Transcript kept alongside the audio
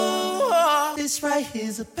This right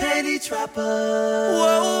here's a panty dropper.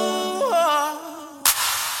 Whoa,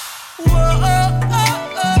 whoa,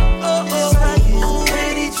 oh. This right here's a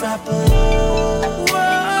panty dropper. Whoa,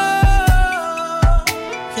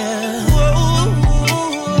 yeah. Whoa,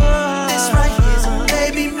 this right here's a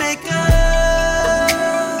baby maker.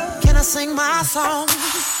 Can I sing my song?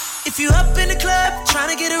 If you up in the club trying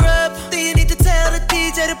to get her up, then you need to tell the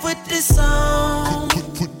DJ to put this on.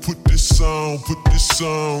 Put this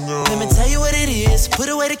song on. Let me tell you what it is. Put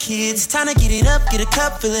away the kids. Time to get it up, get a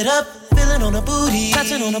cup, fill it up. Feeling on the booty,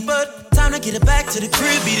 touching on the butt. Time to get it back to the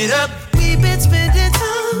crib, beat it up. We've been spending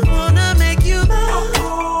time, wanna make you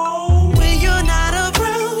mine. When you're not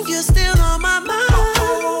around, you're still on my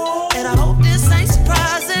mind. And I hope this ain't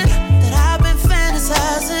surprising that I've been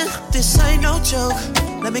fantasizing. This ain't no joke.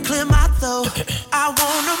 Let me clear my throat. I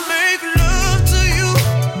wanna make love to you.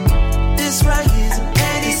 This right here's a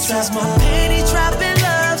panty drop. My panty dropping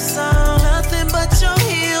love song. Nothing but your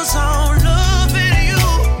heels on. Loving you.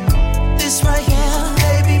 This right here,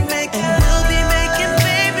 baby maker. And we'll be making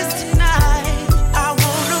babies tonight. I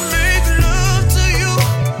wanna make love to you.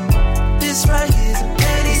 This right here's a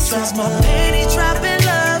panty drop. My panty dropping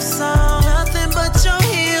love song. Nothing but your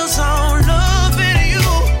heels on. Loving you.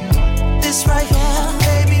 This right here.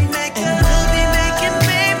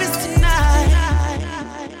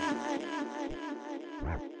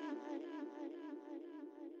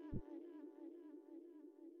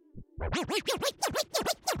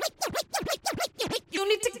 You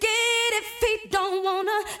need to get if he don't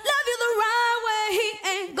wanna love you the right way. He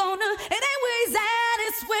ain't gonna. It ain't where he's at,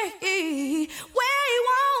 it's where he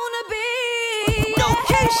wanna be. No,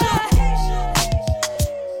 Keisha.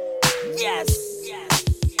 Yes.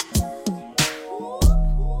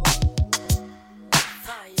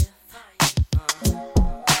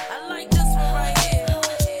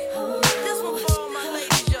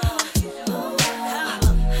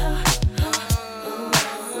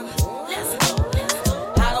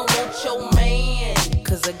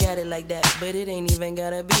 Like that, but it ain't even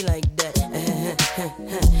gotta be like that.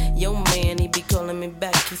 Yo man, he be calling me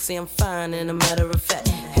back. He say I'm fine and a matter of fact.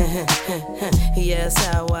 He asks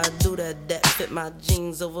how I do that fit my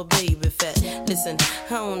jeans over baby fat. Listen,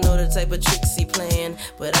 I don't know the type of tricks he playing,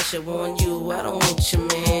 but I should warn you, I don't want you,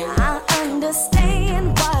 man. I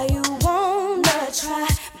understand why you wanna try,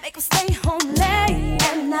 make him stay home late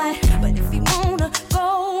at night. But if he wanna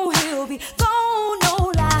go, he'll be gone,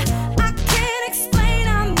 no lie. I can't explain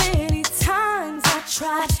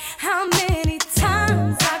tried, how many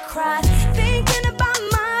times I cried, thinking about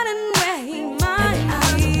mine and where he might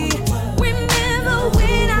be. Remember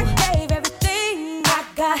when I gave everything I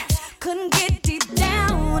got, couldn't get deep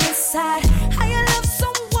down inside. How you love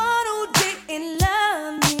someone who didn't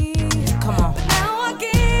love me? Come on. But now I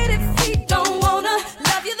get if he don't wanna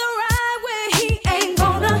love you the right way, he ain't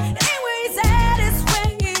gonna. It ain't where he's at, it's where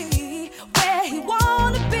he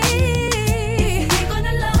wanna be. If he ain't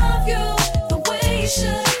gonna love you the way he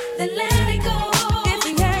should, then let it go. If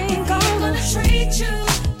he ain't gonna treat you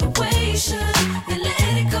the way he should, then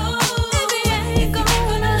let it go. If he ain't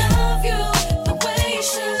gonna love you the way he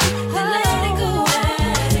should, then let it go.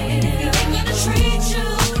 If he ain't gonna treat you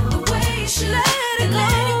the way he should, then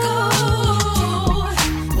let it go.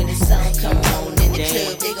 When the sun come on in the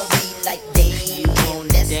club, they gon' be like, damn,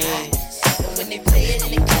 that's nice. And when they play it in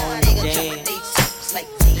the car, they gon' jump with they toes like,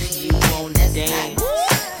 damn, that's nice.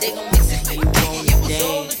 They gon' mix it for you, nigga. It was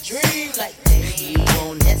all a dream, like,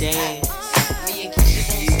 damn, that's nice. Me and Keisha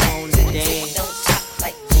gon' stop till it don't top,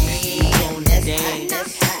 like, damn, that's nice.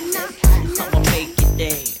 I'ma make you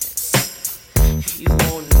dance. You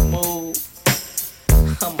wanna move,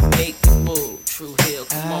 I'ma make you move. True Hill,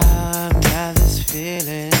 come on. I've got this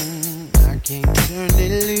feeling I can't turn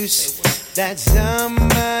it loose. That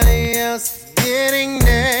somebody else is getting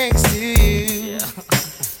next to you.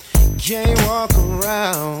 Can't walk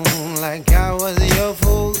around like I was your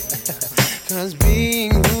fool. Cause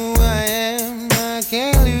being who I am, I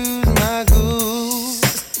can't lose my cool.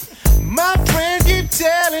 My friends keep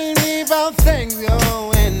telling me about things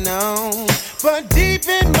going on, but deep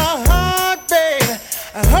in my heart, babe,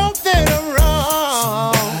 I hope that I'm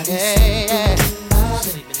wrong. Yeah.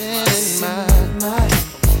 In my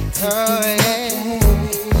oh yeah.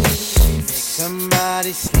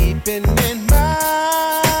 Somebody sleeping in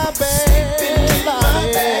my bed,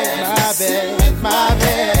 my bed, my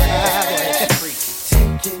bed.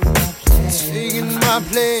 Taking my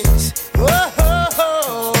place.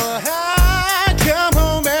 Oh, I come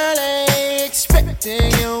home early,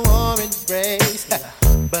 expecting your warm embrace,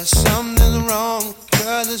 but something's wrong,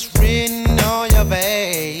 'cause it's written on your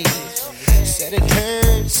face. Said it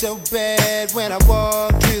hurt so bad when I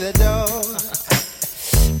walked through the door.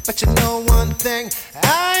 But you know one thing,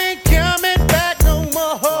 I ain't coming back no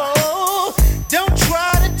more. Don't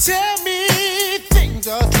try to tell me things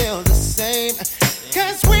are still the same.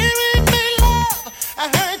 Cause when we made love, I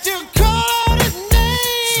heard you call his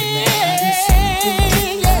name.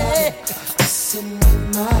 Yeah. Listen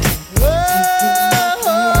with my head.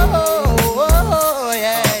 Oh,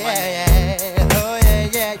 yeah, yeah, yeah. Oh, yeah,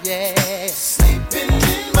 yeah, yeah. Sleeping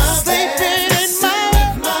in my bed.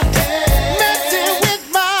 Messing with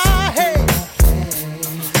my head.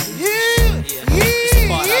 You,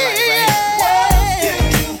 What do you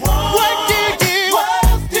want? What do you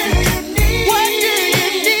What do you need? What do you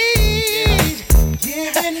need?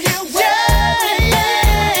 Giving you Yeah,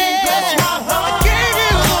 everything. Bless my heart. Give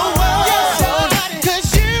you the world, 'cause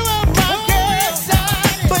you are my girl,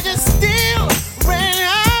 but you still ran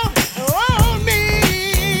out on me.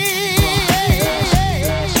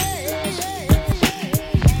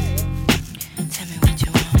 Tell me what you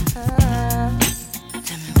want.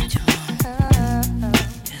 Tell me what you want.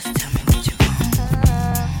 Just tell me what you want.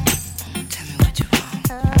 Tell me what you want.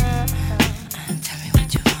 Tell me what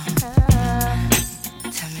you want.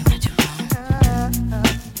 Tell me what you want.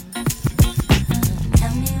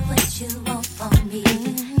 Tell me what you want from me.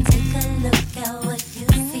 Take a look at what you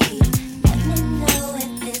see. Let me know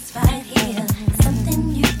if it's right here. Something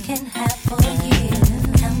you can have for years.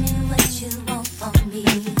 Tell me what you want from me.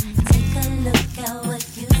 Take a look at what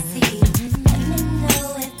you see. Let me know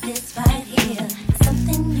if it's right here.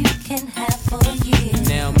 Something you can have for years.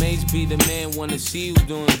 Now, Mace be the man, wanna see you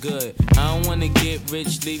doing good. I don't wanna get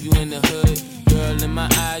rich, leave you in the hood. Girl, in my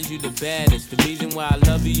eyes, you the baddest. The reason why I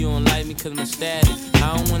love you, you don't like me cause my status.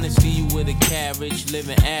 I don't wanna see you with a carriage,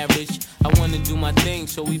 living average. I wanna do my thing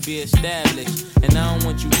so we be established. And I don't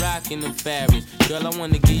want you rocking them fabrics. Girl, I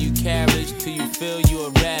wanna give you carriage till you feel you a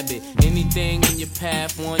rabbit. Anything in your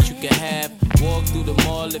path, once you can have. Walk through the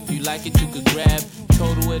mall, if you like it, you could grab.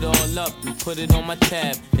 Total it all up and put it on my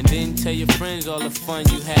tab. And then tell your friends all the fun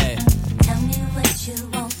you had. Tell me what you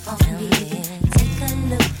want from me. Take a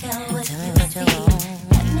look at what you see.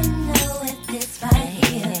 Let me know if it's right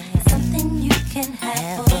here. Something you can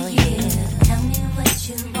have for years. Tell me what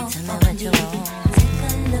you want from me. Take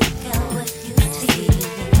a look at what you see.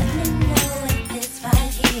 Let me know if it's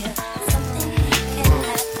right here. Something you can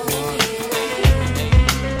have for years.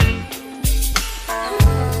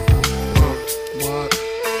 What?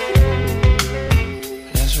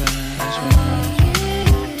 That's right, that's right.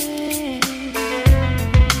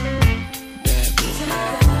 Bad boy.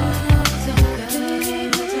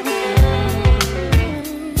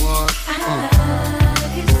 What?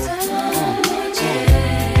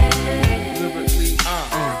 Lyrically,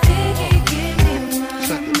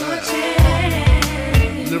 check it out.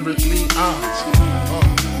 Lyrically,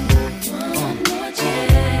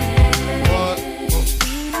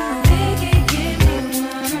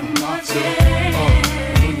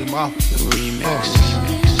 what? Remix.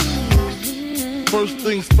 First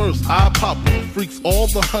things first, I pop em. Freaks all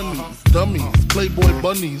the honeys, dummies, playboy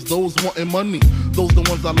bunnies, those wanting money. Those the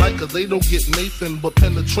ones I like, cause they don't get Nathan but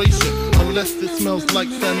penetration. Unless it smells like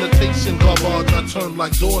sanitation. Garbage, I turn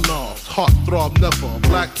like doorknobs. Heart throb never,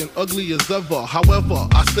 black and ugly as ever. However,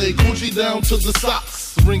 I stay Gucci down to the socks.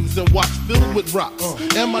 Rings and watch filled with rocks.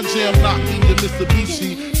 And my jam knocking the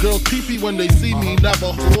Mitsubishi. Girls pee-pee when they see me.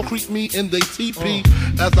 Navajo creep me in they teepee.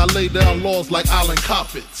 As I lay down laws like Island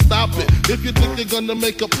Coppet. Stop it, if you think you're gonna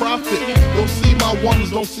make a profit. Don't see my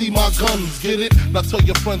ones, don't see my guns. Get it? Now tell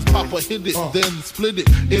your friends Papa hit it. Then split it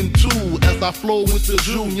in two. As I flow with the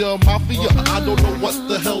Junior Mafia. I don't know what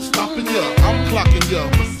the hell's stopping ya. I'm clocking ya.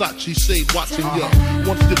 Versace shade watching ya.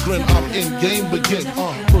 Once you grin, I'm in, game begin.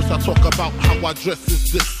 First I talk about how I dress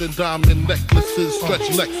is this. And diamond necklaces, stretch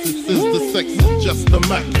Lexus is the sex is just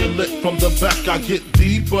immaculate. From the back I get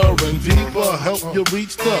deeper and deeper. Help you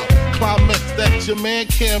reach the climax that your man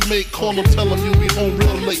can't make. Call him, tell him you be home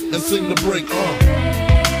real late and sing the break.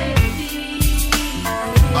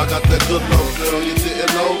 I got that good love, girl, you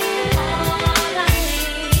didn't know.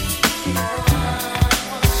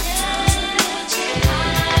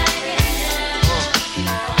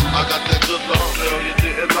 I got that good love, girl, you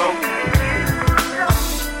didn't know.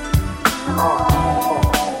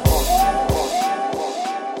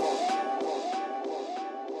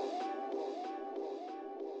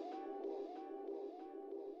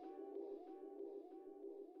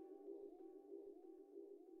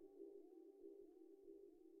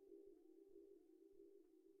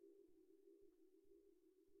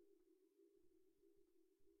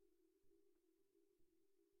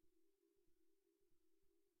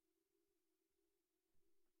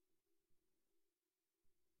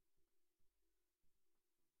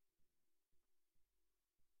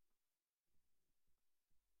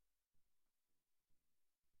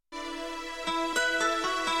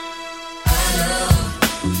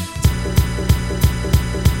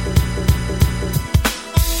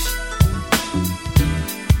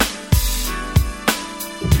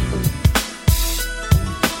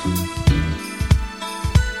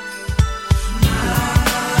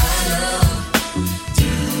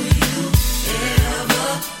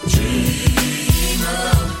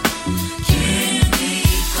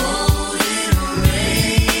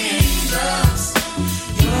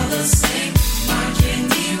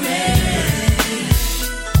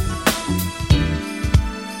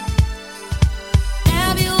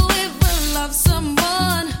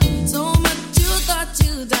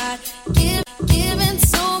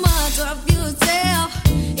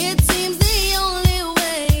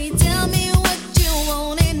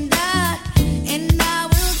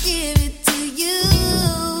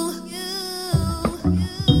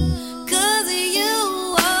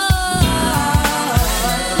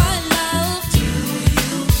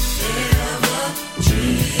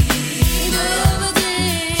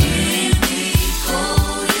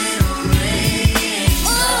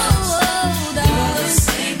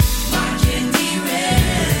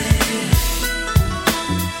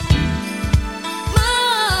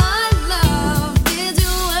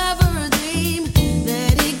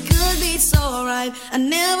 I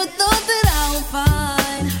never thought that I would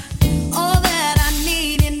find all that I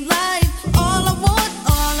need in life. All I want,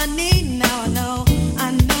 all I need. Now I know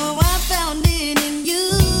I found it in you.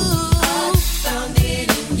 I found it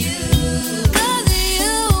in you. 'Cause of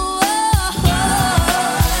you,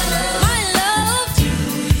 my love. Do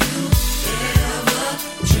you ever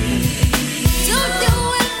dream? Don't you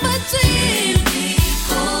ever dream?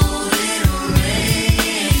 Cold little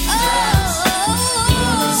rain.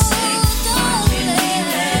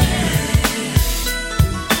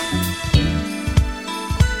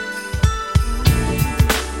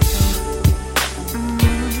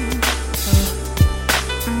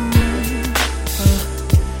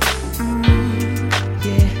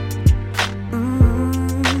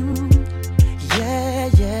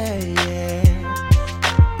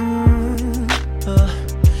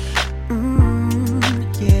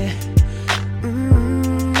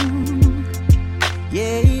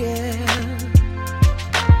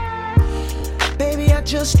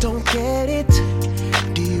 Just don't get it.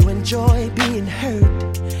 Do you enjoy being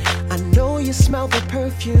hurt? I know you smell the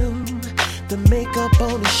perfume, the makeup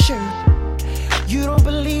on his shirt. You don't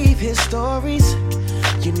believe his stories.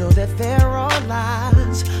 You know that they're all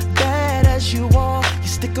lies. Bad as you are, you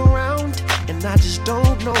stick around, and I just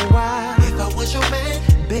don't know why. If I was your man,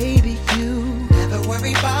 baby, you never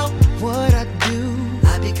worry about what I do.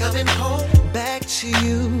 I'd be coming home back to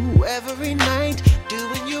you every night,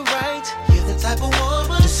 doing you right. You're the type of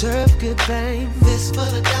woman deserve good fame. This full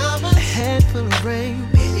of diamonds, a head full of rain.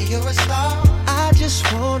 Baby, you're a star. I just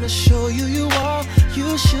wanna show you you are.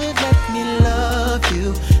 You should let me love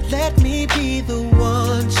you. Let me be the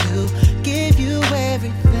one to give you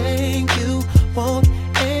everything you want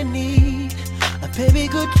and need. A baby,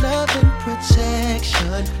 good love and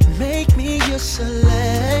protection. Make me your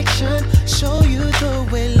selection. Show you the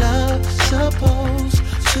way love's supposed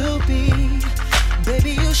to be.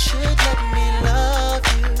 Baby, you should let me love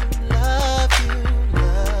you, love you,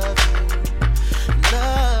 love you,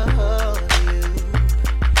 love you,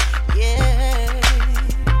 yeah.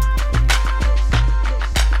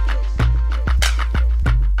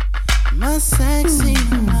 My sexy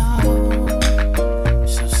love,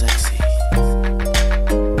 so sexy.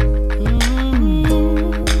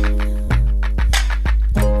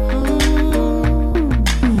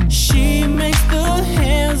 She makes the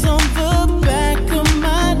hairs on the back of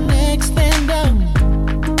my neck stand up.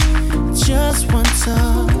 Just one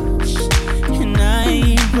touch, and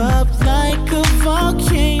I erupt like a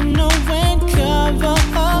volcano and cover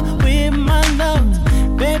up with my love.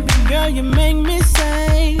 Baby girl, you make me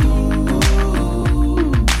say,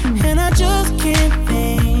 and I just can't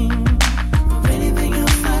think of anything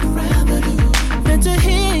else I'd rather do than to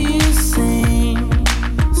hear you sing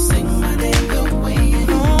my name the way you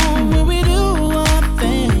do. When we do our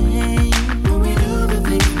thing, when we do the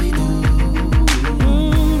things we do.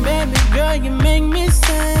 Baby girl, you make me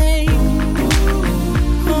say,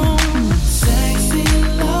 sexy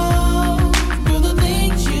love, girl, the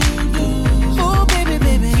things you do. Oh baby,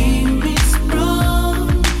 baby, keep me strong,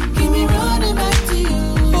 keep me running back to you.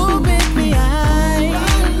 Oh baby, I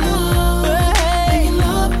love, making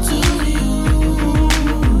love to you.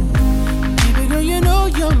 Baby girl, you know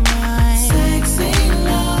you're mine. Sexy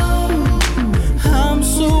love, I'm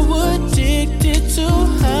so addicted to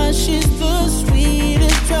her. She's the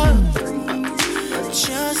sweetest drug.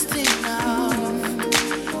 Just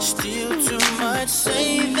enough, still too much.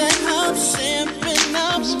 Say that I'm simping,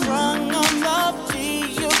 I'm sprung on love to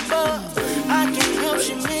you, but I can't help,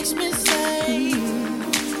 she makes me say,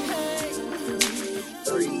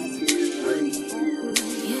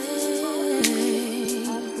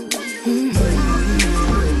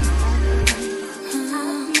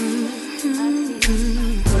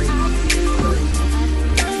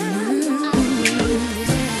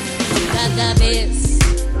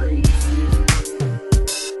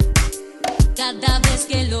 cada vez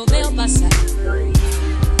que lo veo pasar,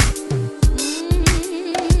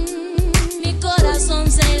 mi corazón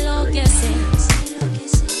se enloquece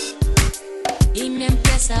y me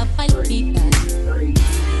empieza a palpitar.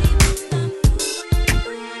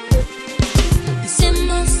 Se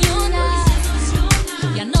emociona,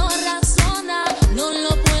 ya no razona, no lo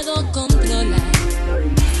puedo controlar.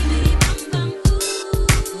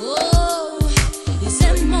 Oh, y se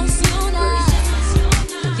emociona,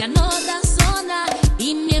 ya no razona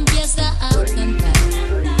y me empieza a cantar.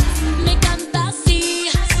 Me canta así,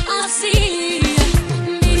 así.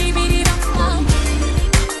 Biri biri bam bam,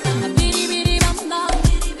 biri biri bam bam.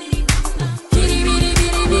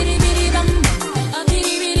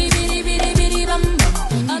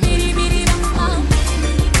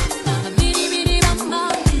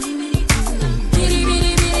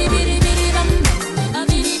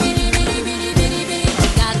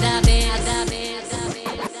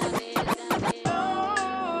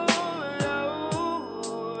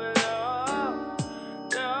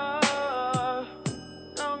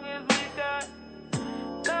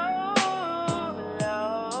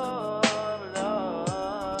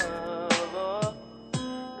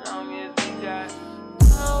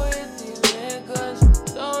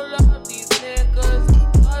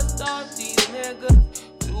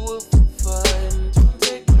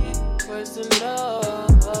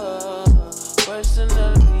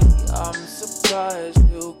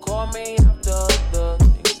 me after the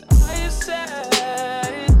things I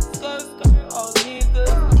said. Skirt, all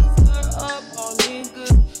niggas. Skirt up, all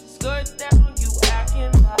niggas. Skirt down, you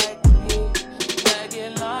acting like me.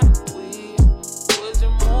 Acting like we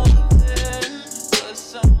wasn't more than just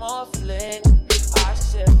some more fling. I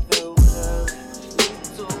said farewell, you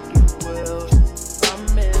took it well. I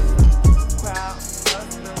miss crowd,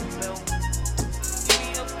 nothing built. Give me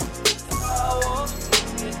a power,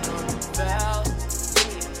 give me another bell,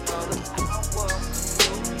 give me another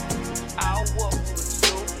hour with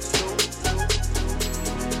you.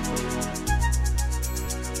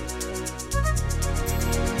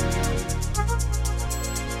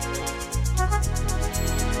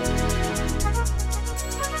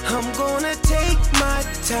 I'm gonna take my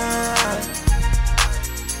time.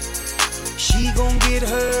 She gon' get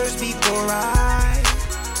hers before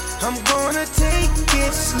I'm gonna take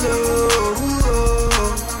it slow.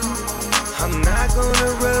 I'm not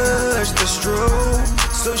gonna rush the stroke,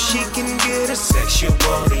 so she can get a sexual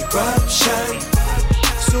eruption.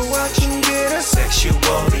 So I can get a sexual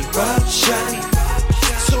eruption.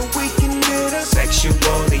 So we can get a sexual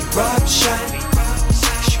eruption.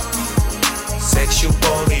 Sexual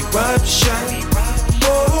eruption.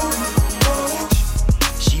 Oh, oh.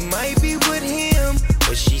 She might be with him,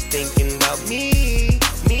 but she's thinking about me.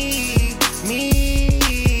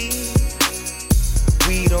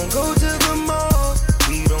 We don't go to the mall,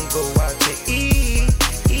 we don't go out to eat.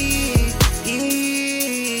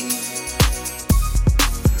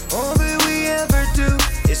 All that we ever do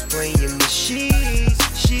is play in the sheets.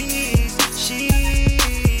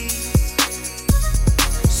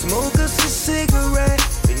 Smoke us a cigarette,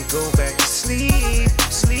 then go back to sleep.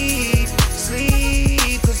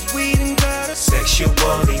 Cause we done got a sexual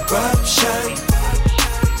eruption.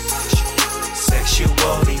 Sexual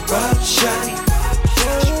eruption.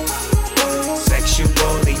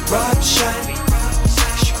 Sexual eruption.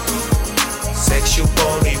 Sexual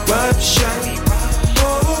eruption.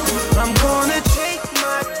 Oh, I'm gonna take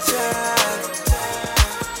my time.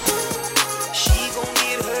 She gon'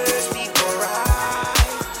 get hers before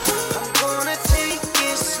I'm gonna take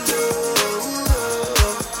it slow.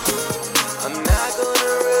 I'm not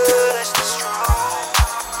gonna rush the straw.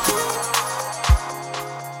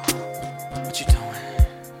 What you doing?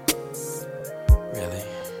 Really?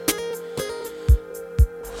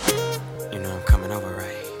 You know I'm coming over,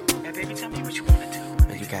 right? Hey, baby, tell me what you wanna do.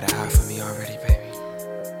 And you got a high for me already, baby.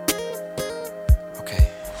 Okay.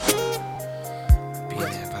 Be in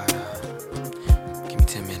there about, give me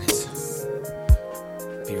 10 minutes.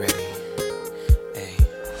 Be ready. Hey,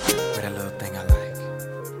 with that little thing I like.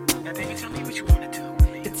 Now, baby, tell me what you wanna do.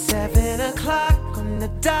 It's 7 o'clock on the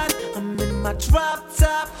dot. I'm in my drop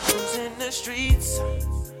top, cruising the streets.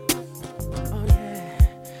 Oh yeah,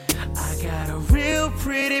 I got a real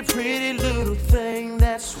pretty little thing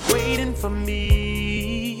that's waiting for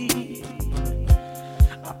me.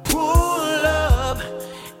 I pull up,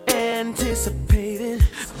 anticipating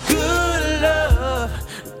good love.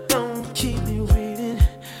 Don't keep me waiting.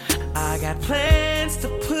 I got plans to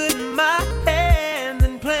put my hand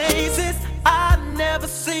in places I've never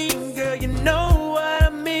seen. Girl, you know what I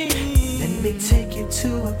mean. Let me take you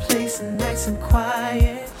to a place nice and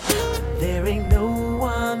quiet. There ain't no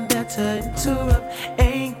one there to interrupt.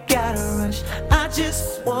 Ain't gotta rush. I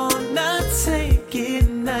just wanna take it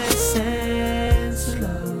nice and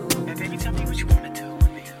slow. Now, baby, tell me what you wanna do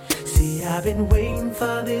with me. See, I've been waiting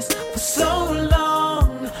for this for so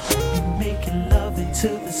long. We'll be making love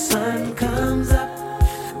until the sun comes up.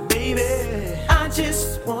 Baby, I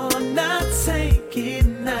just wanna take it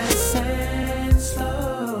nice and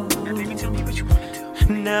slow. Now, baby, tell me what you wanna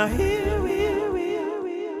do. Now here we.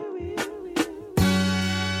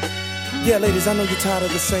 Yeah, ladies, I know you're tired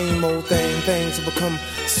of the same old thing. Things have become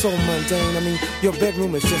so mundane. I mean, your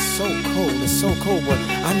bedroom is just so cold. It's so cold, but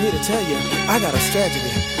I'm here to tell you, I got a strategy.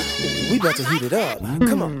 We about to heat it up.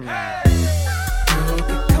 Come on. Girl,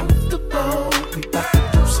 get comfortable. We about to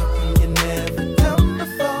do something you never done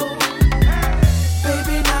before.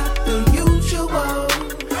 Baby, not the usual.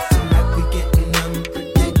 Tonight we getting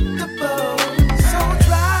unpredictable. So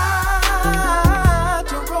try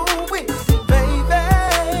to roll with it, baby.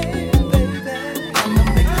 I'ma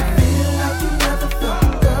make you feel like you never felt.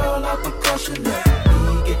 Girl, all because you let me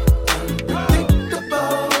get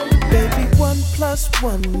unpredictable. Baby, 1 +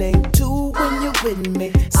 1 ain't 2 when you're with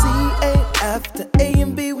me. C ain't after A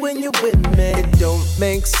and B when you're with me. It don't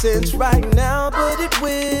make sense right now, but it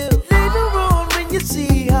will later on when you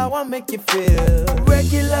see how I make you feel.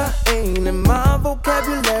 Regular ain't in my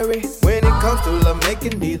vocabulary. When it comes to love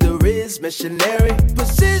making, neither is missionary.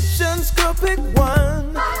 Positions, girl, pick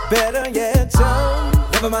one. Better yet, some.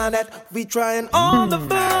 Never mind that, we trying on the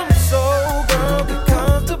phone. So girl, get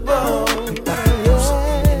comfortable.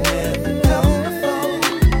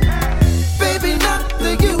 Baby, not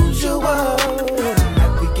the usual.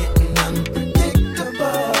 We getting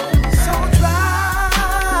unpredictable. So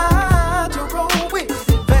try to roll with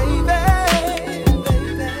it, baby.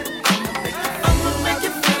 I'ma make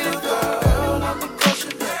you feel, girl. I'ma crush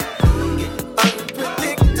it.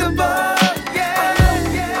 Unpredictable.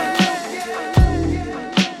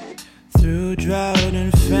 Through drought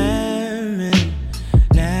and famine,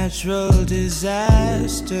 natural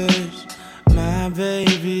disasters, my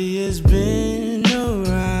baby has been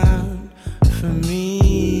around for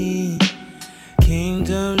me.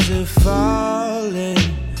 Kingdoms are falling,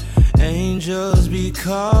 angels be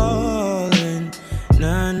calling.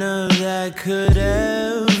 None of that could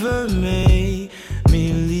ever make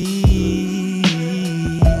me leave.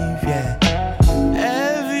 Yeah.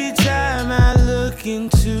 Every time I look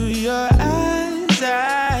into your eyes,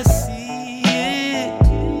 I see it.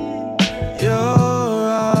 You're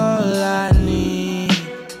all I need.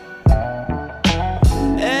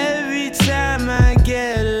 Every time I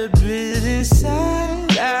get a bit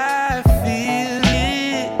inside, I feel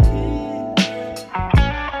it.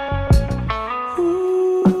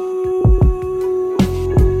 Ooh,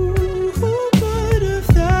 who would have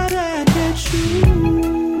thought I'd get you?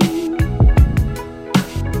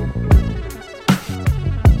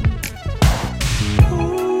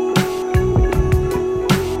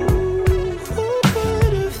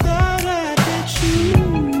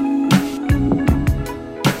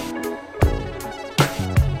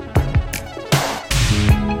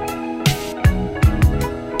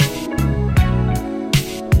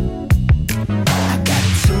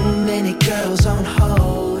 Girls on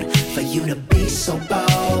hold for you to be so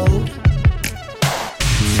bold.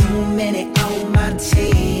 Too many on my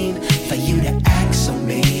team for you to act so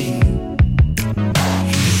mean.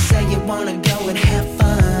 You say you wanna go and have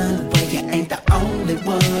fun, but you ain't the only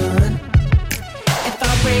one. If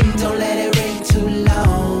I ring, don't let it ring too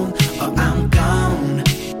long, or I'm gone.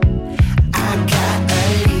 I got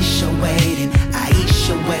Alicia waiting,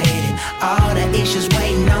 Aisha waiting, all the issues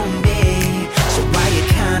waiting on me. So why you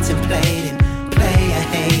contemplating, player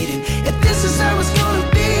hating, if this is how it's gonna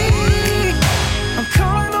be? I'm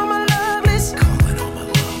calling on my love list,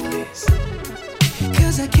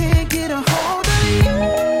 cause I can't get a hold of you.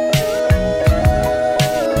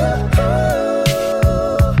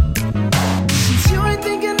 Since you ain't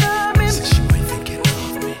thinking of me,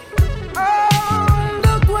 oh,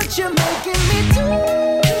 look what you're making me do.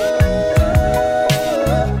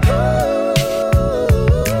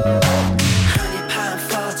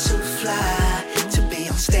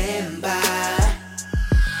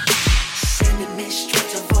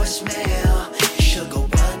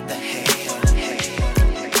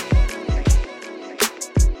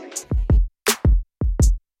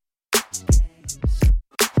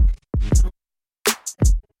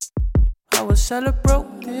 I was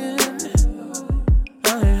celebrating, I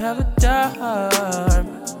didn't have a dime,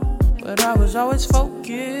 but I was always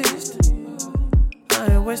focused. I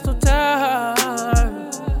ain't waste no time,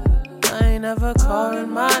 I ain't ever calling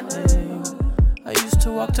my name. I used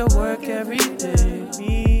to walk to work every day,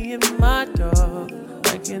 me and my dog.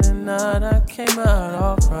 Like in the night, I came out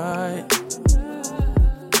alright.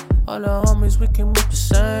 All the homies, we can move the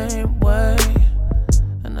same way,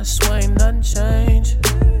 and I swear ain't nothing changed.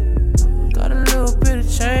 Got a little bit of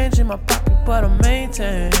change in my pocket, but I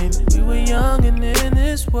maintain. We were young and in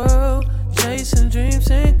this world, chasing dreams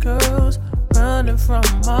and girls, running from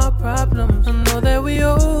our problems. I know that we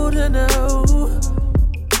older now,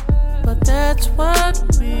 but that's what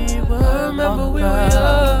we were. Remember we were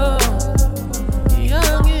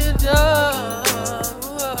young and dumb.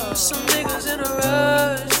 Some niggas in a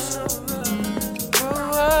rush.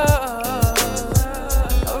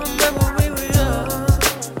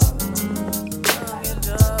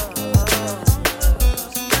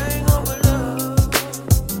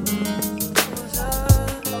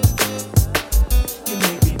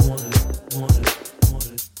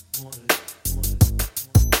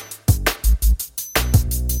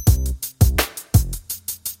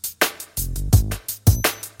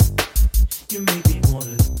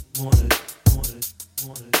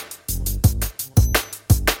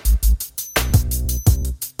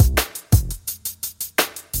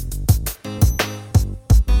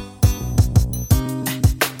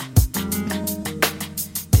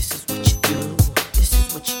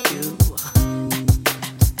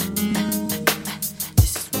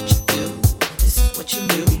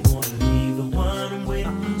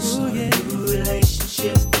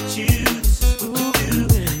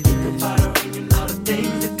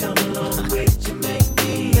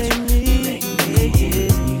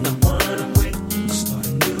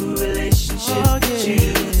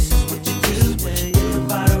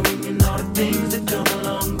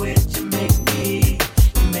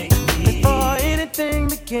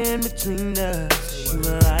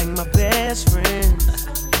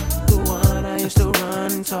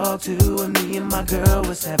 and talk to when me and my girl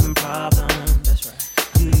was having problems. That's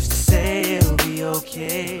right. You used to say it'll be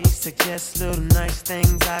okay, suggest little nice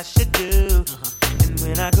things I should do. And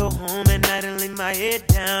when I go home at night and lay my head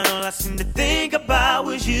down, all I seem to think about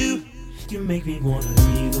was you. You make me wanna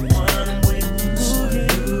leave the one I'm with. Start a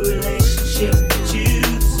new relationship with you.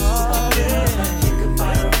 This is what you do. Think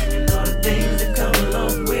about her and all the things that come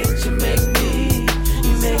along with you. Make me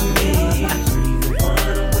leave the one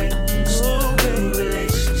I'm with. Start a new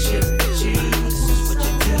relationship with you. This is what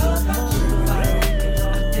you do. Think about her and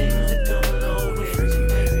all the things that come along with you.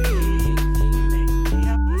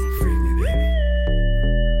 Freak me, baby.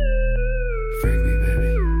 Freak me,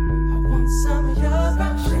 baby. I want some of your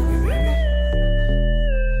brown sugar.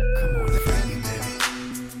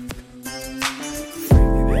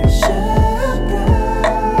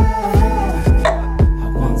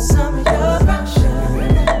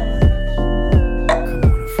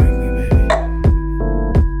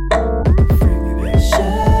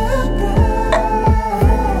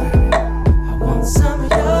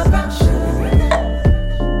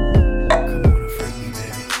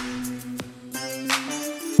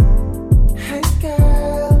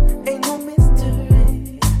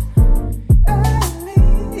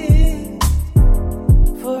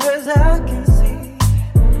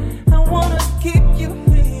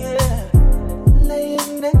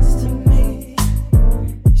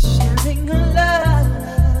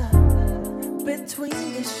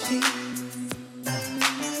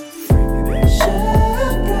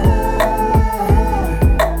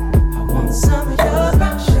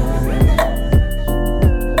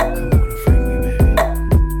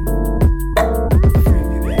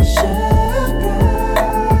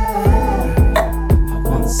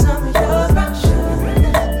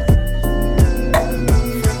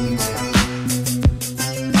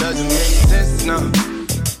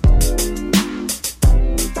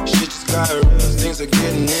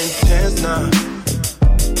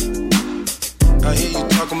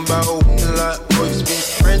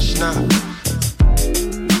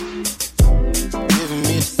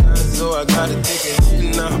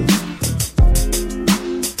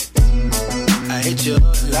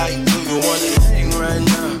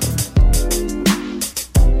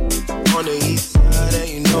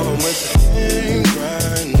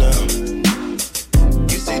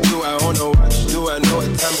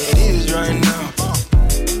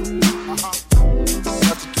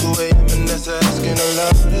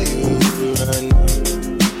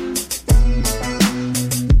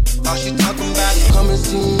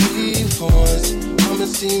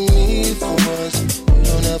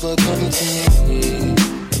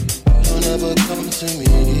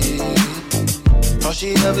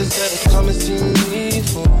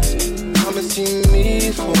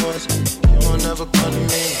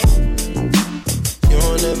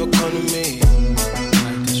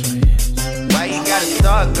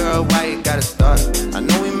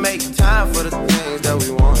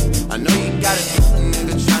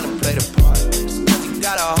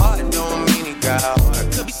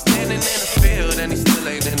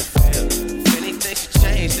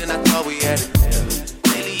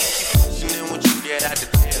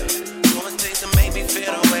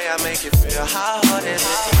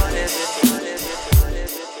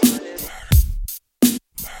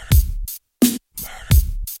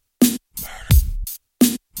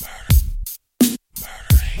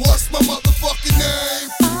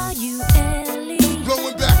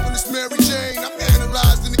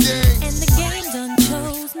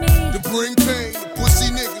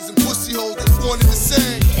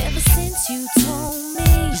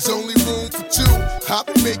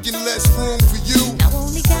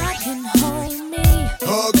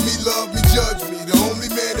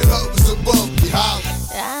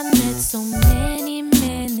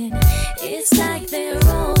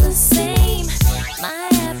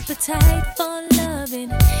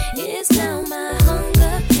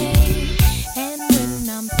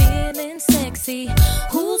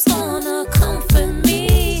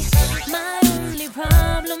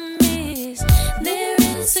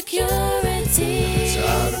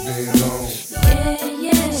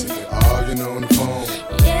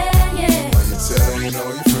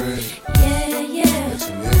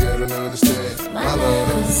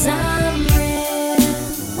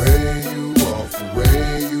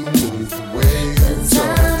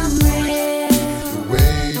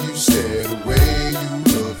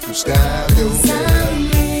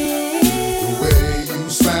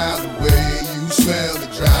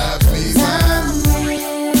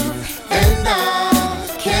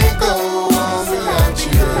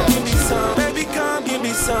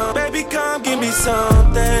 Baby, come give me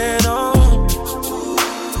something, oh.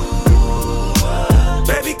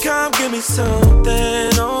 give me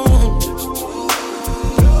something on.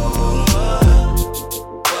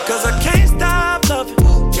 Cause I can't stop loving.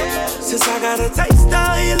 Since I got a taste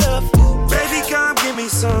of your love. Baby, come give me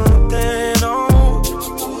something on.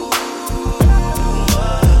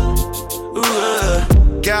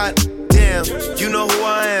 God damn, you know who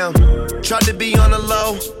I am. Tried to be on the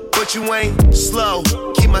low, but you ain't slow.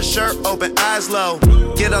 Keep my shirt open, eyes low.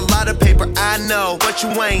 Get a lot of paper, I know, but you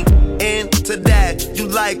ain't into that. You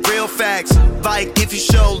like real facts. Like if you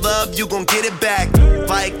show love, you gon' get it back.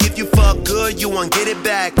 Like if you fuck good, you won't get it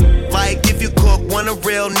back. Like if you cook, want a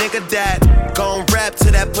real nigga that gon' rap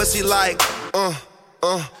to that pussy like,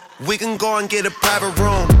 we can go and get a private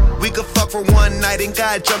room. We could fuck for one night and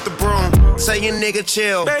God jump the broom. Say your nigga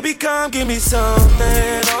chill. Baby, come give me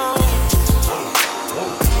something on.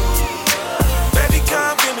 Baby,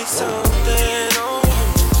 come give me something on.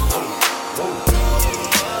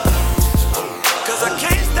 Cause I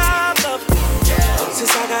can't stop loving.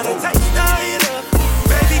 Since I got a taste of your love.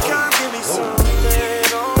 Baby, come give me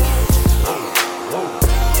something on.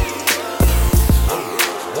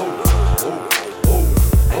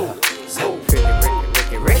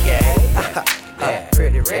 Pretty Ricky, oh, oh,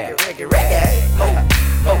 pretty Ricky,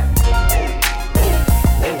 oh,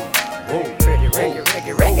 oh, pretty Ricky,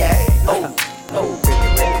 pretty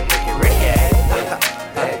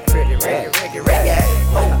Ricky,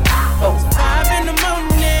 oh, oh. 5 in the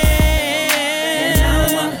morning,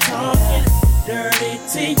 and I'm talking dirty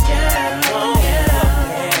to you.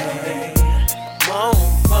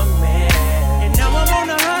 And now I'm on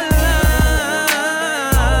the hotline,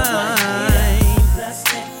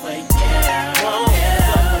 lusting for you.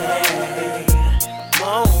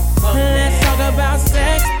 Let's talk about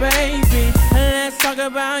sex, baby. Let's talk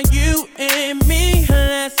about you and me.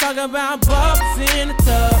 Let's talk about bubbles in the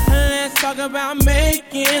tub. Let's talk about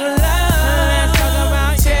making love. Let's talk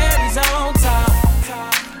about cherries on top.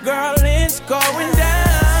 Girl, it's going down.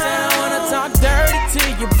 Said I wanna talk dirty to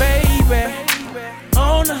you, baby.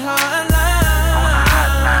 On the hotline.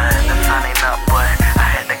 The sun ain't up, but I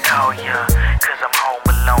had to call ya. Cause I'm home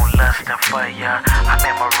alone, lusting for ya. I'm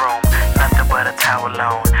in my room, nothing but a towel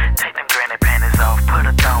on. Take them granny panties off, put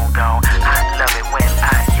a thong on. I love it when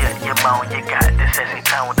I hear you moan. You got this sexy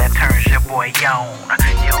tone that turns your boy on.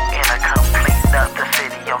 You in a complete the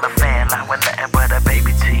city on the fan line with nothing but a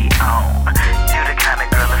baby T on. You the kind of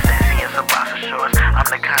girl that's sexy as a box of shorts. I'm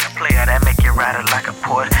the kind of player that make you ride it like a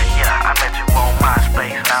Porsche. Yeah, I met you on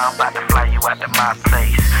MySpace. Now I'm about to fly you out to my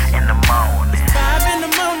place in the morning. 5 in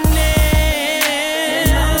the morning,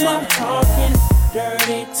 and I'm talking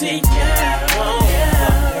dirty to you.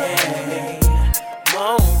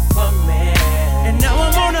 And now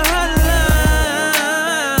I'm on the hotline,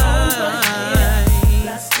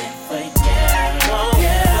 lusting for you.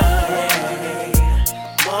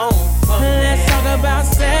 Let's talk about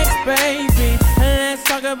sex, baby. Let's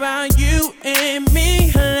talk about you and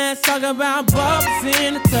me. Let's talk about bubbles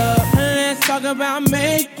in the tub. Let's talk about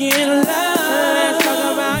making love. Let's talk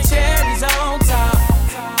about cherries on top.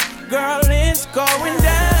 Girl, it's going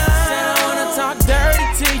down. Said I wanna talk dirty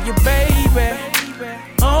to you, baby.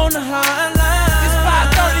 On the hotline. It's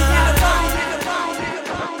 5:30 in the morning.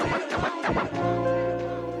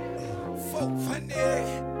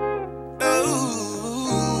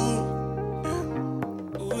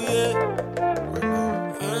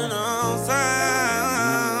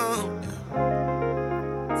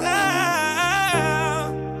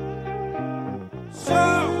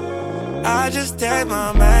 I just text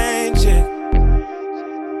my main chick.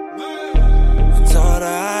 Told her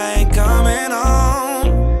I ain't coming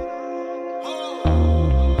home.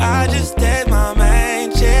 I just text my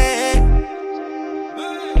main chick.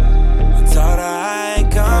 Told her I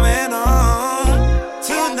ain't coming home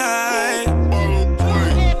tonight.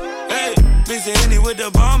 Hey, mix the Henny with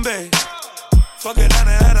the Bombay. Fuck it, I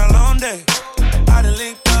done had a long day. I done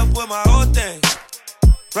linked up with my whole thing.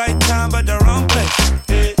 Right time, but the wrong place.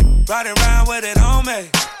 Yeah. Riding around with it on me.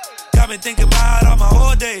 Got me thinking about all my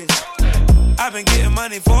old days. I've been getting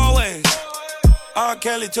money 4 ways. R.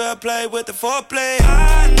 Kelly 12 play with the foreplay.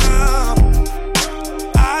 I know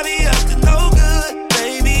I be up to no good,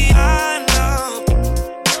 baby. I know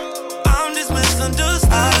I'm just misunderstood.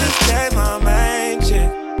 I just gave my main chick.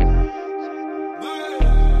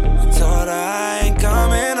 I told her I ain't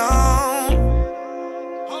coming home.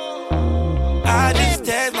 I just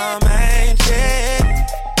text my main chick.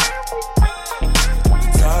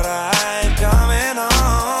 Told her I ain't coming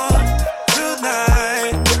home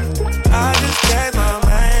tonight. I just text my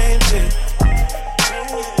main chick.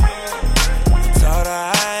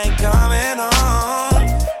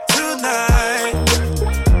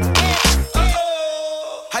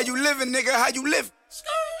 living, nigga, how you living?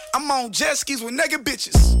 I'm on jet skis with nigga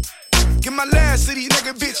bitches. Get my last to these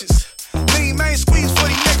nigga bitches. Lean main squeeze for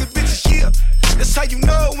these nigga bitches, yeah. That's how you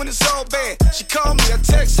know when it's all bad. She called me a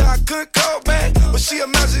text, how I couldn't call back. But she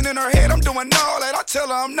imagine in her head I'm doing all that. I tell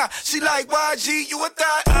her I'm not. She like, YG, you a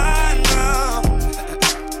thot? I know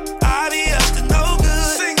I be up to no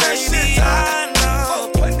good. Sing that shit, I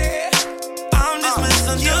know I'm just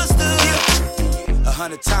misunderstood.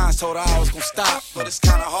 100 times told her I was gon' stop. But it's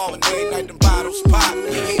kinda hard when every night them bottles pop.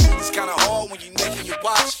 Yeah, it's kinda hard when you naked your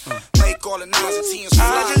watch. Make all the nines and tens fly.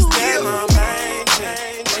 I just did my main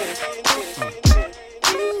change.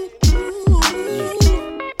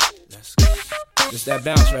 It's that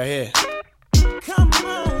bounce right here. Come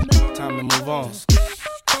on. Time to move on.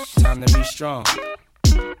 Time to be strong.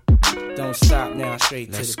 Don't stop now,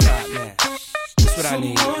 straight to the top now. That's what I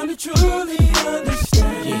need. Someone to truly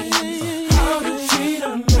understand how to treat a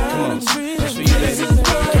man. Come on, that's for you, baby.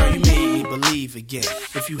 Girl, you made me believe again.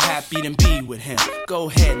 If you happy, then be with him. Go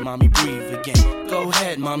ahead, mommy, breathe again. Go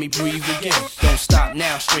ahead, mommy, breathe again. Don't stop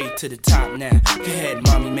now, straight to the top now. Go ahead,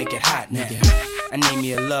 mommy, make it hot now. I need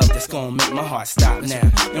me a love that's gonna make my heart stop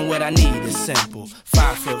now. And what I need is simple.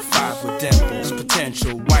 5'5" with dimples,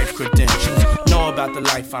 potential wife credentials. Know about the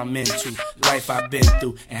life I'm into, life I've been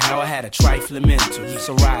through, and how I had a trifling mental.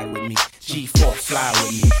 So ride with me, G4 fly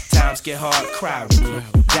with me. Times get hard, cry with me,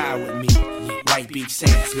 die with me. White Beach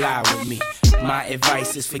Sands, lie with me. My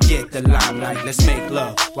advice is forget the limelight. Let's make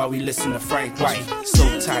love while we listen to Frank White.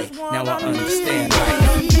 So tight, now I understand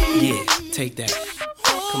life. Yeah, take that.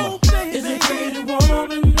 Come on. Is a pretty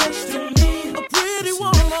woman next to me? A pretty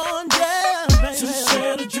woman, yeah, baby. To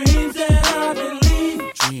share the dreams that I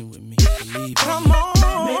believe. Dream with me, believe in me. Come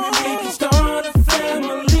on. Maybe we can start a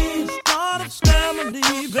family. Start a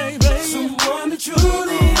family, baby. Someone that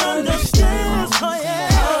truly understands. Oh,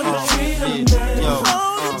 yeah. How to treat a man.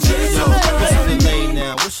 What's the delay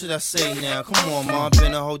now? What should I say now? Come on, ma,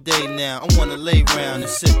 been a whole day now. I wanna lay round and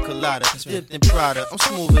sip colada. Dipped in Prada, I'm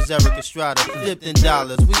smooth as Eric Estrada. Dipped in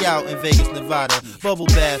dollars, we out in Vegas, Nevada. Bubble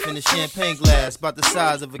bath in a champagne glass, about the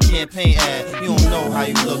size of a campaign ad. You don't know how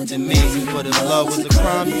you looked at me, but if love was a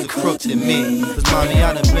crime, you's a crook to me. Cause mommy,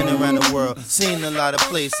 I done been around the world, seen a lot of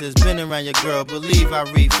places, been around your girl, believe I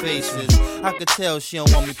read faces. I could tell she don't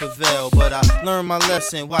want me prevail, but I learned my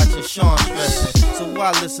lesson watching Sean stressing. So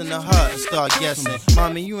why listen to her and start guessing?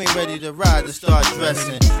 Mommy, you ain't ready to ride to start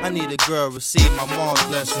dressing. I need a girl, receive my mom's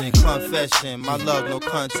blessing. Confession, my love, no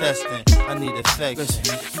contesting. I need affection.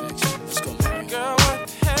 Let's go. Girl, what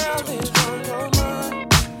the hell is on your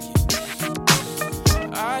mind?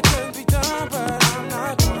 I could be done, but I'm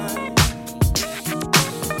not done.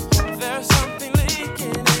 There's something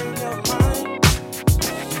leaking in your mind.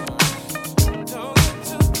 Don't get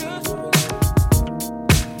too good for it.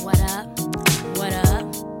 What up? What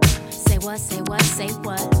up? Say what? Say what? Say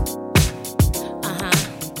what?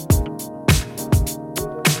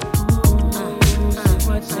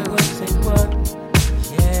 Say what? Say what?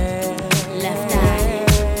 Yeah. Left Eye,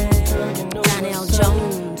 Donnell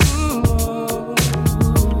Jones.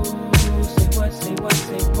 Say what? Say what?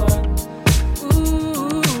 Say what?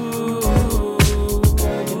 Ooh,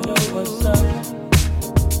 girl, you know what's up.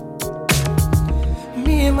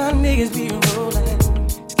 Me and my niggas be rolling,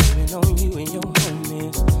 skipping on you and your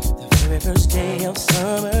homies. The very first day of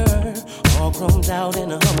summer, all grown out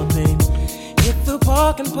in a Hummer, baby. Hit the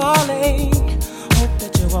park and parlay. Hope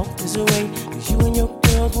that you walk this way, cause you and your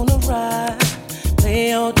girls wanna ride.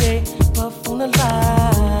 Play all day, puff on the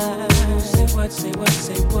line. Say what, say what,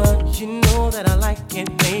 say what. You know that I like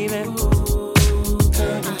it, baby. Ooh,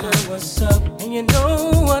 girl, you know what's up, and you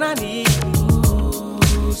know what I need.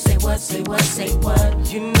 Ooh, say what, say what, say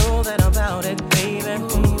what. You know that I'm about it, baby.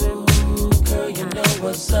 Ooh, girl, you know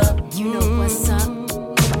what's up. You know what's up.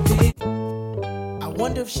 I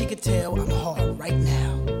wonder if she could tell I'm hard right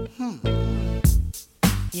now.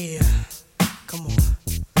 Yeah, come on,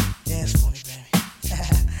 dance for me, baby.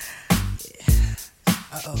 Yeah.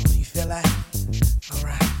 Uh-oh, you feel like? All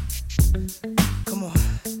right, come on,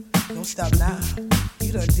 don't stop now.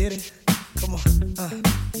 You done did it. Come on,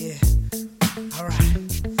 yeah. All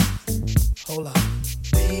right, hold up,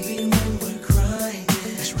 baby. When we're crying,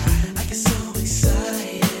 that's right. I get so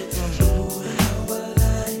excited. Oh, how I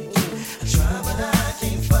like it. I try, but I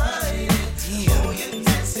can't fight it. Yeah. Oh, you're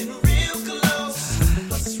dancing real close. You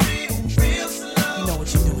know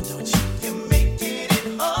what you're doing, don't you? You're making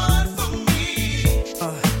it hard for me.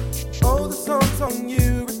 Oh, the song's on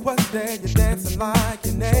you. Requested you're dancing like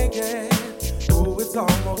you're naked. Oh, it's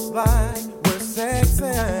almost like we're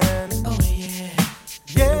sexing. Oh yeah.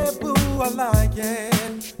 Yeah, boo, I like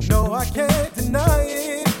it. No, I can't deny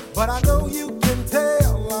it. But I know you can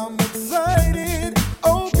tell I'm excited.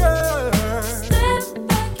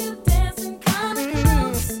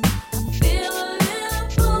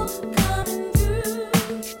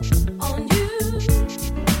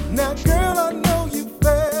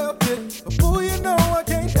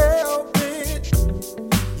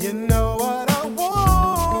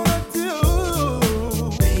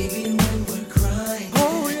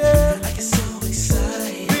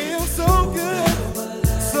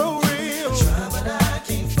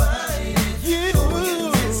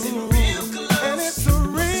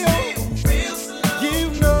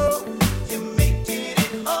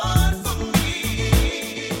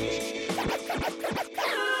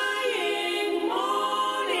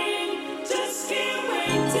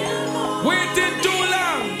 Waiting too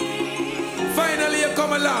long. Finally you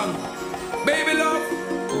come along. Baby love,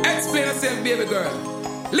 explain yourself, baby girl.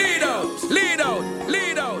 Lead out, lead out,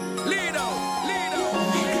 lead out, lead out, lead out.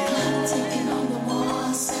 Like a clock ticking on the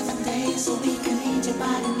wall, 7 days a week, I need your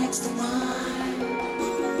body next to mine.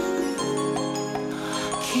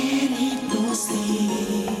 Can't eat nor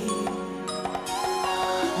sleep.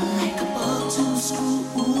 Like a bolt to a screw,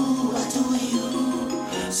 ooh, adore you.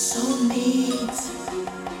 So neat.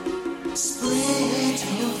 Spread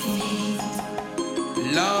your feet.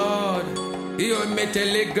 Lord, you me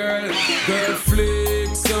tell a girl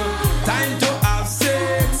flicks. Time to have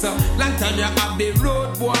sex. Long time you have the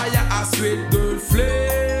road boy, you a sweet girl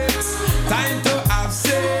flicks. Time to have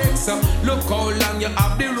sex. Look how long you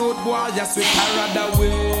have the road boy, you sweet. I rather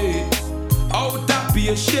wait. Out of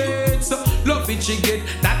patience, love it she get,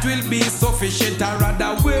 that will be sufficient. I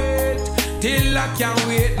rather wait till I can't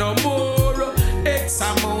wait no more. X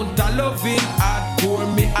amount of loving hard for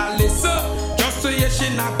me, Alyssa. Just so you she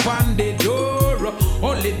knock on the door.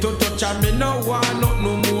 Only to touch her, me no want no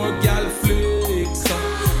more girl flicks.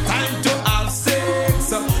 Time to have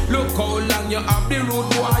sex. Look how long you have the road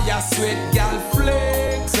boy, you sweet girl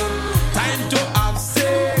flicks. Time to have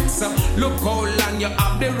sex. Look how long you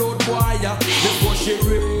have the road boy. Before she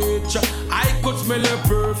reach, I could smell her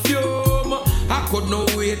perfume. I could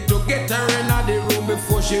not wait to get her in the room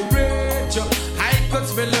before she reach. I could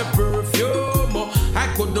smell her perfume. I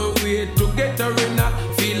could not wait to get her in.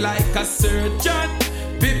 Feel like a surgeon,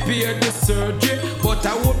 prepare the surgery. But I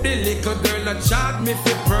hope the little girl not charge me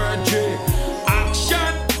for perjury.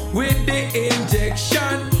 Action with the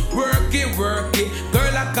injection. Work it,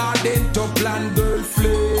 girl according to plan, girl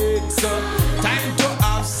flicks. Time to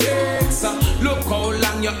have sex. Look how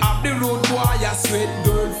long you have the road boy, you sweet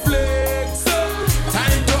girl flicks.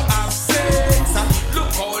 Time to have sex.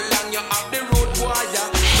 Look how long you have the road boy, you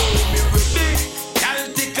know me ready. Y'all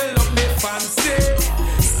tickle up me fancy.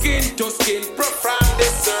 Skin to skin, profound the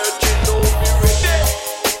surgery, know me ready.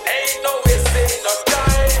 Ain't no wasting no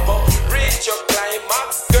time. Reach your climax,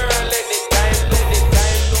 girl, anytime,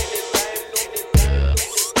 anytime.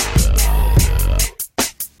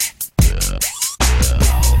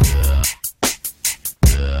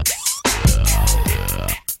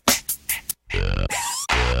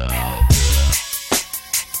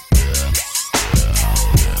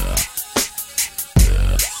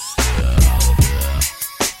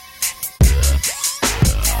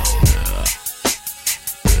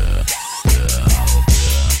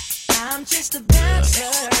 I'm just a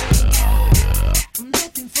bachelor. I'm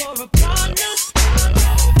looking for a partner.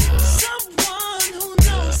 Someone who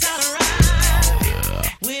knows how to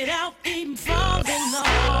ride without even falling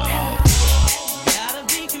off. Gotta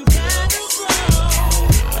be compatible.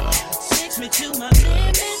 Takes me to my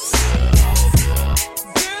limits.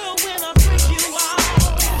 Girl, when I break you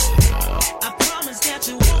off, I promise that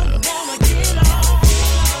you won't wanna get off.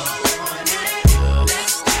 Let's do it.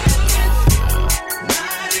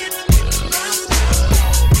 Ride it.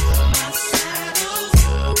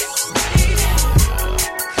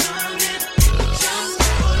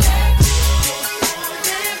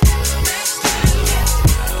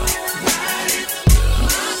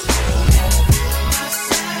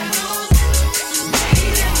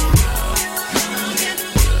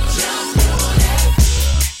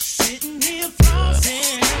 Sitting here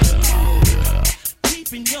frozen,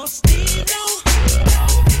 keeping your stilo.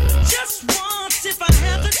 Just once, if I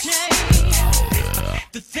have the chance,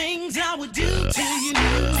 the things I would do to you.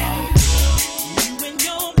 You and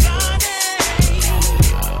your body,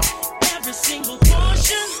 every single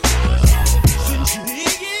portion. Sensually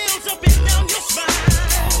yields up and down your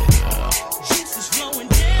spine. Juices flowing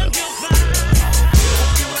down your spine.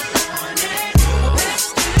 Let's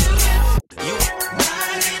do it. You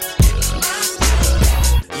ride it.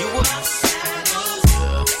 You were my saddles.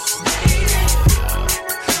 Lady,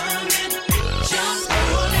 come and jump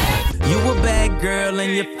on it. You a bad girl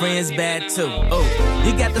and your friends bad too. Oh,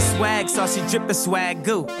 you got the swag, sauce, you drippin' swag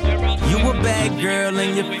goo. You a bad girl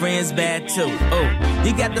and your friends bad too. Oh,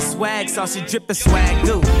 you got the swag, sauce, you drippin' swag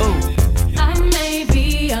goo. Oh. I may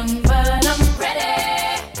be young, but I'm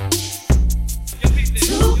ready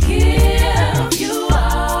to give you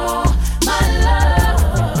all my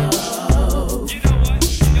love.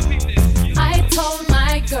 I told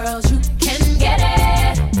my girls you can get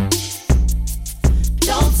it.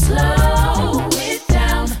 Don't slow it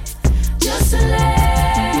down, just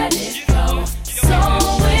let it go. So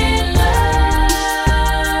in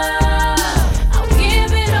love, I'll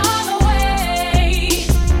give it all away.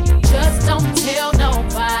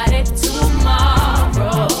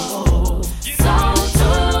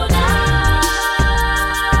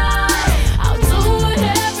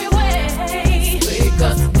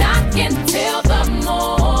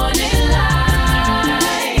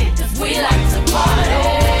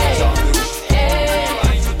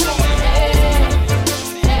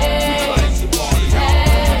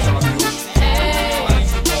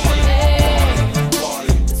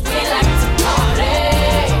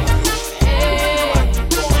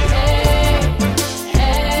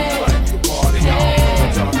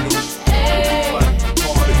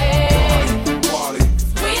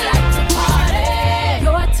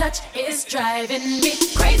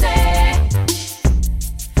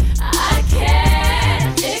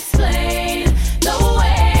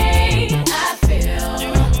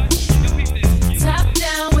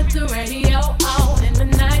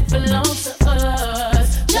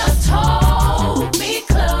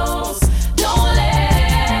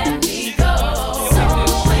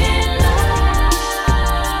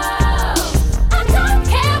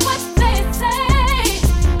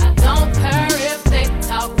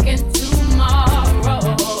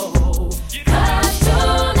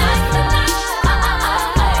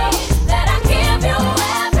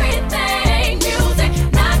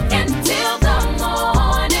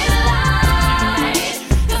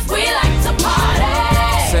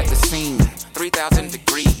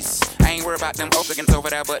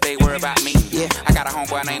 care, but they worry about me. Yeah. I got a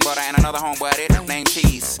homeboy named Butter and another homeboy that named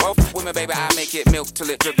Cheese. Both with me, baby, I make it milk till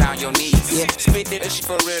it drip down your knees. Yeah. Spit it, she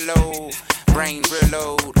for real low. Brain real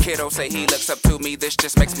low. Kiddo say he looks up to me, this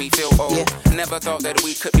just makes me feel old. Yeah. Never thought that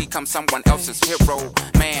we could become someone else's hero.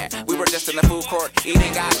 Man, we were just in the food court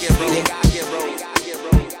eating God get roll.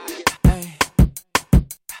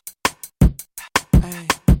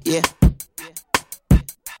 Yeah.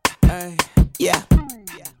 Yeah.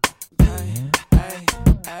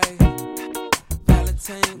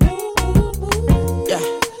 Valentine. Yeah.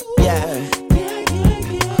 Yeah.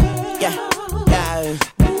 Yeah. Yeah.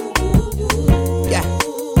 Yeah.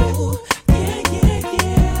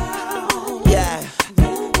 Yeah.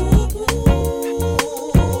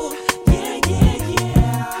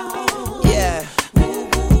 Yeah.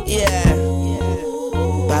 Yeah.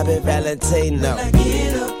 Bobby Valentino. When I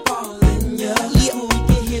get up all in ya, so we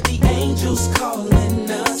can hear the angels calling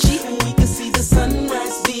us, and we can see the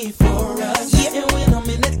sunrise before us. And when I'm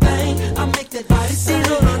in that thing, I make that body say,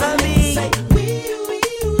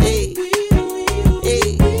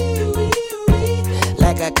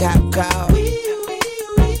 like a cop call.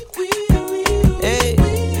 Hey.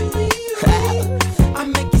 I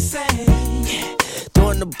make you say,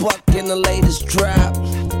 Throwing the buck in the latest drop.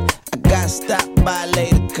 I got stopped by a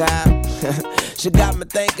lady cop. She got me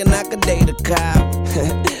thinking I could date a cop.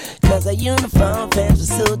 Cause her uniform pants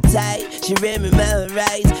were so tight. She read me my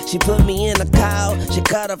rights. She put me in a call. She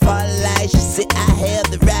cut off all the lights. She said I have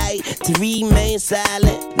the right to remain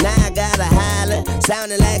silent. Now I gotta holler,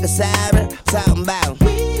 sounding like a siren. Talking about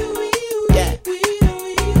yeah,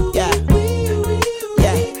 yeah,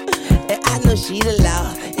 yeah. And I know she the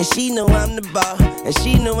law, and she know I'm the ball, and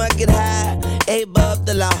she know I get high, above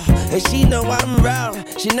the law, and she know I'm raw.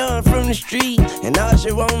 She know I'm from the street, and all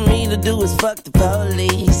she want me to do is fuck the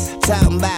police. Talking about